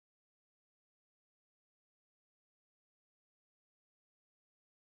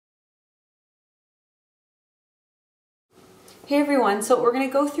Hey everyone, so what we're going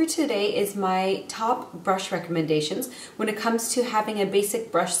to go through today is my top brush recommendations when it comes to having a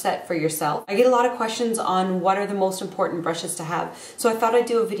basic brush set for yourself. I get a lot of questions on what are the most important brushes to have, so I thought I'd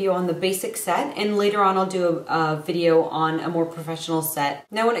do a video on the basic set, and later on I'll do a video on a more professional set.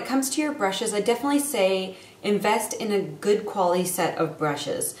 Now when it comes to your brushes, I definitely say invest in a good quality set of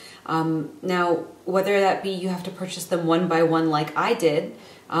brushes. Now whether that be you have to purchase them one by one like I did,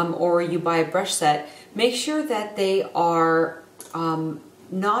 or you buy a brush set, make sure that they are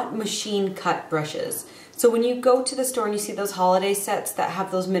not machine cut brushes. So when you go to the store and you see those holiday sets that have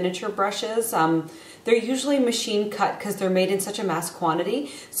those miniature brushes, they're usually machine cut because they're made in such a mass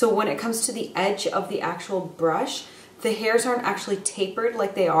quantity. So when it comes to the edge of the actual brush, the hairs aren't actually tapered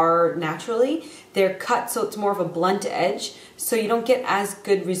like they are naturally. They're cut so it's more of a blunt edge, so you don't get as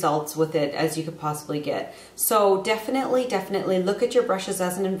good results with it as you could possibly get. So definitely look at your brushes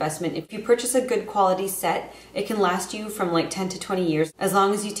as an investment. If you purchase a good quality set, it can last you from like 10 to 20 years as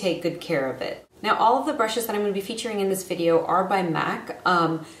long as you take good care of it. Now all of the brushes that I'm going to be featuring in this video are by MAC,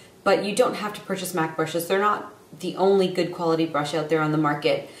 but you don't have to purchase MAC brushes. They're not the only good quality brush out there on the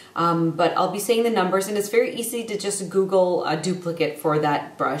market, but I'll be saying the numbers, and it's very easy to just Google a duplicate for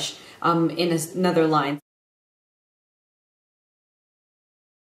that brush in another line.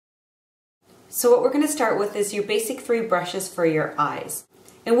 So what we're going to start with is your basic 3 brushes for your eyes.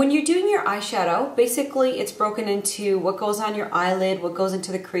 And when you're doing your eyeshadow, basically it's broken into what goes on your eyelid, what goes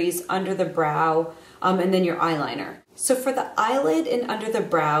into the crease, under the brow, and then your eyeliner. So for the eyelid and under the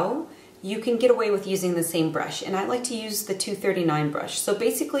brow, you can get away with using the same brush, and I like to use the 239 brush. So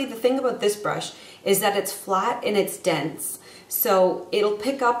basically the thing about this brush is that it's flat and it's dense. So it'll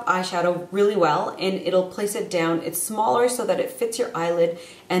pick up eyeshadow really well and it'll place it down. It's smaller so that it fits your eyelid,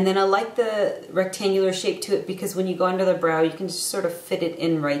 and then I like the rectangular shape to it because when you go under the brow you can just sort of fit it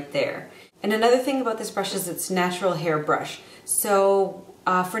in right there. And another thing about this brush is it's natural hair brush. So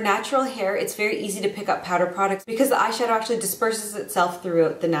for natural hair, it's very easy to pick up powder products because the eyeshadow actually disperses itself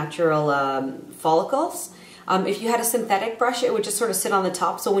throughout the natural follicles. If you had a synthetic brush, it would just sort of sit on the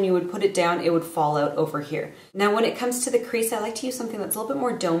top, so when you would put it down, it would fall out over here. Now when it comes to the crease, I like to use something that's a little bit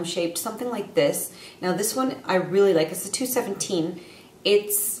more dome shaped, something like this. Now this one I really like. It's a 217.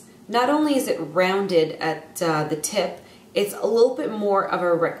 It's not only is it rounded at the tip, it's a little bit more of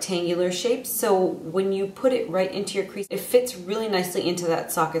a rectangular shape, so when you put it right into your crease, it fits really nicely into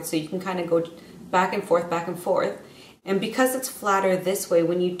that socket, so you can kind of go back and forth. And because it's flatter this way,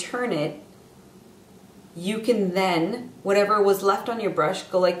 when you turn it, you can then, whatever was left on your brush,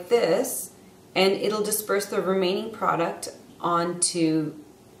 go like this, and it'll disperse the remaining product onto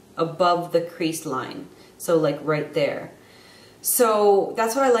above the crease line. So like right there. So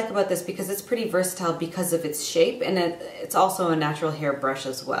that's what I like about this, because it's pretty versatile because of its shape, and it's also a natural hair brush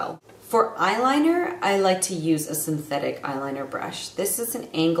as well. For eyeliner, I like to use a synthetic eyeliner brush. This is an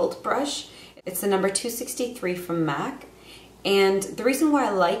angled brush. It's the number 263 from MAC. And the reason why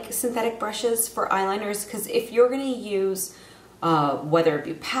I like synthetic brushes for eyeliner is because if you're going to use whether it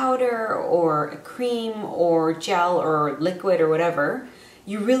be powder or a cream or gel or liquid or whatever,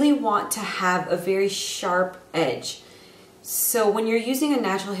 you really want to have a very sharp edge. So when you're using a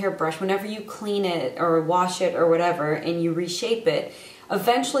natural hair brush, whenever you clean it or wash it or whatever and you reshape it,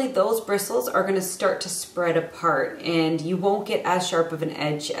 eventually those bristles are going to start to spread apart and you won't get as sharp of an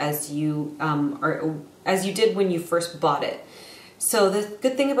edge as you did when you first bought it. So the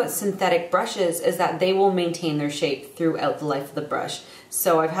good thing about synthetic brushes is that they will maintain their shape throughout the life of the brush.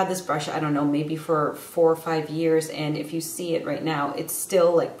 So I've had this brush, I don't know, maybe for 4 or 5 years, and if you see it right now, it's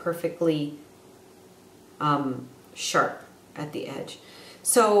still like perfectly sharp at the edge.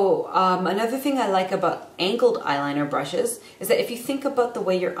 So another thing I like about angled eyeliner brushes is that if you think about the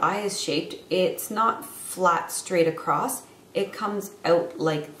way your eye is shaped, it's not flat straight across, it comes out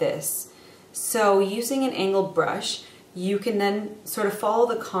like this. So using an angled brush, you can then sort of follow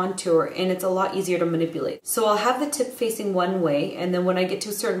the contour, and it's a lot easier to manipulate. So I'll have the tip facing one way, and then when I get to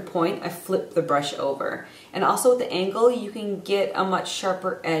a certain point, I flip the brush over. And also with the angle, you can get a much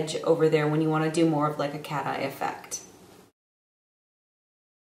sharper edge over there when you want to do more of like a cat eye effect.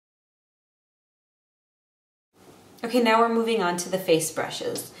 Okay, now we're moving on to the face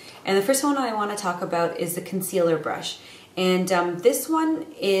brushes. And the first one I want to talk about is the concealer brush. And this one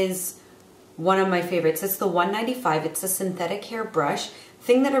is one of my favorites. It's the 195. It's a synthetic hair brush. The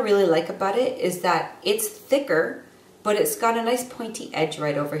thing that I really like about it is that it's thicker, but it's got a nice pointy edge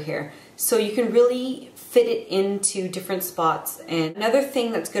right over here. So you can really fit it into different spots. And another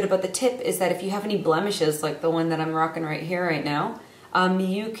thing that's good about the tip is that if you have any blemishes, like the one that I'm rocking right here right now,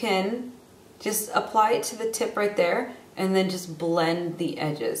 you can just apply it to the tip right there and then just blend the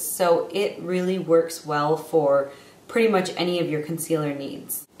edges. So it really works well for pretty much any of your concealer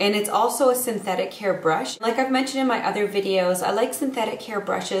needs. And it's also a synthetic hair brush. Like I've mentioned in my other videos, I like synthetic hair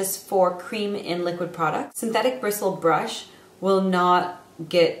brushes for cream and liquid products. Synthetic bristle brush will not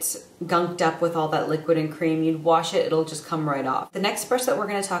get gunked up with all that liquid and cream. You'd wash it, it'll just come right off. The next brush that we're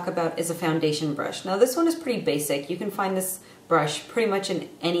going to talk about is a foundation brush. Now this one is pretty basic. You can find this brush pretty much in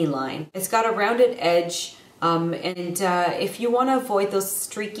any line. It's got a rounded edge, and if you want to avoid those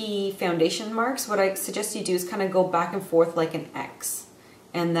streaky foundation marks, what I suggest you do is kind of go back and forth like an X,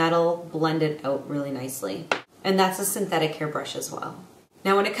 and that'll blend it out really nicely. And that's a synthetic hair brush as well.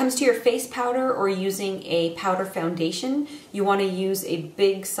 Now when it comes to your face powder or using a powder foundation, you want to use a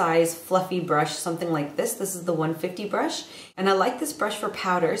big size fluffy brush, something like this. This is the 150 brush. And I like this brush for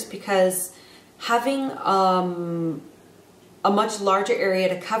powders because having a much larger area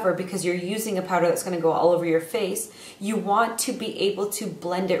to cover, because you're using a powder that's going to go all over your face, you want to be able to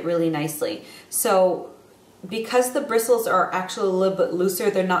blend it really nicely. So because the bristles are actually a little bit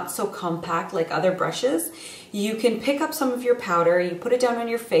looser, they're not so compact like other brushes, you can pick up some of your powder, you put it down on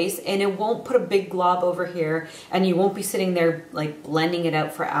your face, and it won't put a big glob over here, and you won't be sitting there like blending it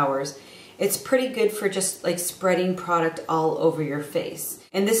out for hours. It's pretty good for just like spreading product all over your face.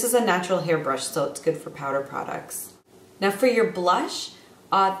 And this is a natural hair brush, so it's good for powder products. Now for your blush,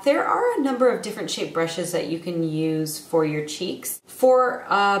 there are a number of different shaped brushes that you can use for your cheeks. For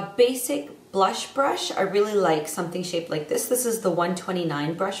a basic blush brush, I really like something shaped like this. This is the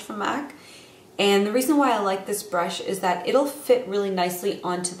 129 brush from MAC. And the reason why I like this brush is that it'll fit really nicely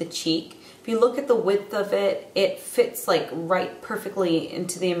onto the cheek. If you look at the width of it, it fits like right perfectly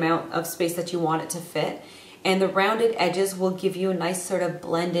into the amount of space that you want it to fit. And the rounded edges will give you a nice sort of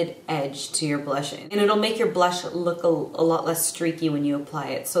blended edge to your blush. And it'll make your blush look a lot less streaky when you apply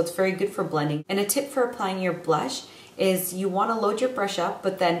it. So it's very good for blending. And a tip for applying your blush is you want to load your brush up,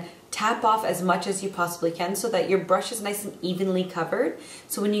 but then tap off as much as you possibly can so that your brush is nice and evenly covered.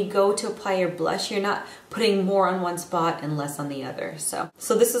 So when you go to apply your blush, you're not putting more on one spot and less on the other. So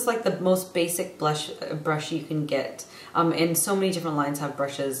this is like the most basic brush you can get. And so many different lines have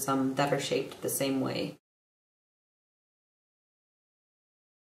brushes that are shaped the same way.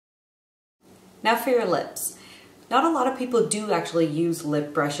 Now for your lips. Not a lot of people do actually use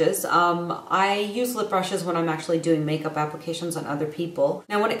lip brushes. I use lip brushes when I'm actually doing makeup applications on other people.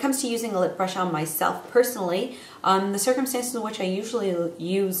 Now when it comes to using a lip brush on myself personally, the circumstances in which I usually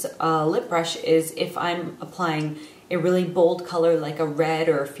use a lip brush is if I'm applying a really bold color like a red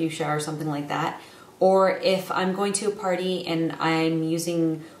or a fuchsia or something like that, or if I'm going to a party and I'm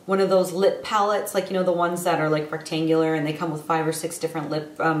using one of those lip palettes, like, you know, the ones that are like rectangular and they come with 5 or 6 different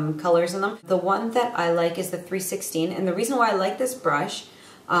lip colors in them. The one that I like is the 316, and the reason why I like this brush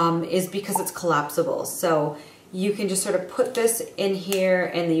is because it's collapsible. So you can just sort of put this in here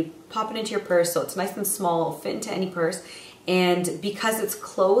and you pop it into your purse, so it's nice and small, it'll fit into any purse. And because it's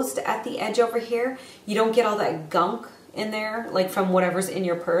closed at the edge over here, you don't get all that gunk in there, like from whatever's in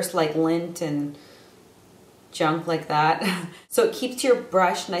your purse, like lint and junk like that. So it keeps your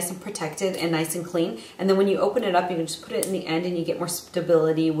brush nice and protected and nice and clean. And then when you open it up, you can just put it in the end and you get more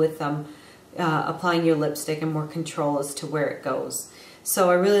stability with applying your lipstick and more control as to where it goes. So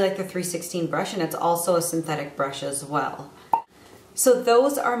I really like the 316 brush, and it's also a synthetic brush as well. So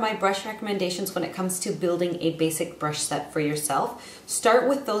those are my brush recommendations when it comes to building a basic brush set for yourself. Start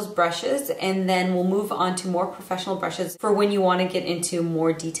with those brushes and then we'll move on to more professional brushes for when you want to get into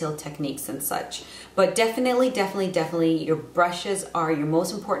more detailed techniques and such. But definitely your brushes are your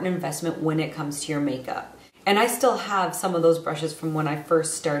most important investment when it comes to your makeup. And I still have some of those brushes from when I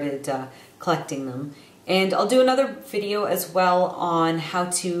first started collecting them. And I'll do another video as well on how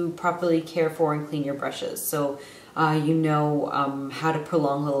to properly care for and clean your brushes, so you know how to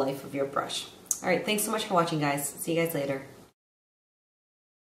prolong the life of your brush. Alright, thanks so much for watching, guys. See you guys later.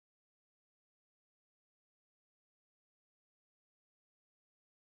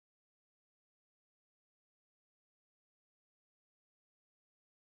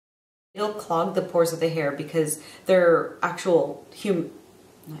 It'll clog the pores of the hair because they're actual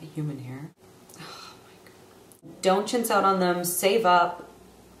not human hair. Oh my God. Don't chintz out on them, save up.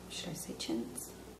 Should I say chintz?